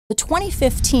The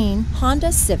 2015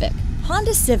 Honda Civic.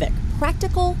 Honda Civic,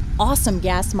 practical, awesome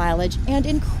gas mileage, and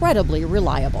incredibly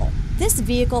reliable. This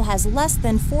vehicle has less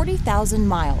than 40,000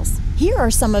 miles. Here are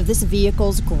some of this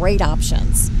vehicle's great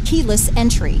options: keyless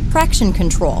entry, traction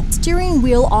control, steering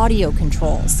wheel audio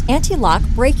controls, anti-lock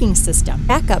braking system,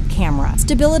 backup camera,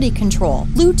 stability control,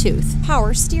 Bluetooth,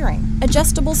 power steering,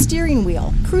 adjustable steering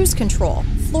wheel, cruise control,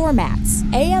 floor mats,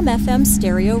 AM/FM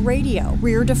stereo radio,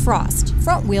 rear defrost,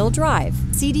 front wheel drive,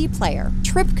 CD player,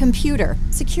 trip computer,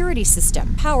 security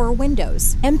system, power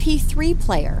windows, MP3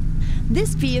 player.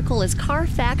 This vehicle is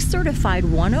Carfax certified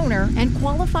one owner and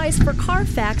qualifies for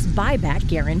Carfax buyback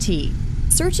guarantee.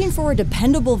 Searching for a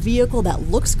dependable vehicle that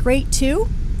looks great too?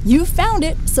 You found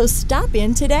it, so stop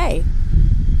in today.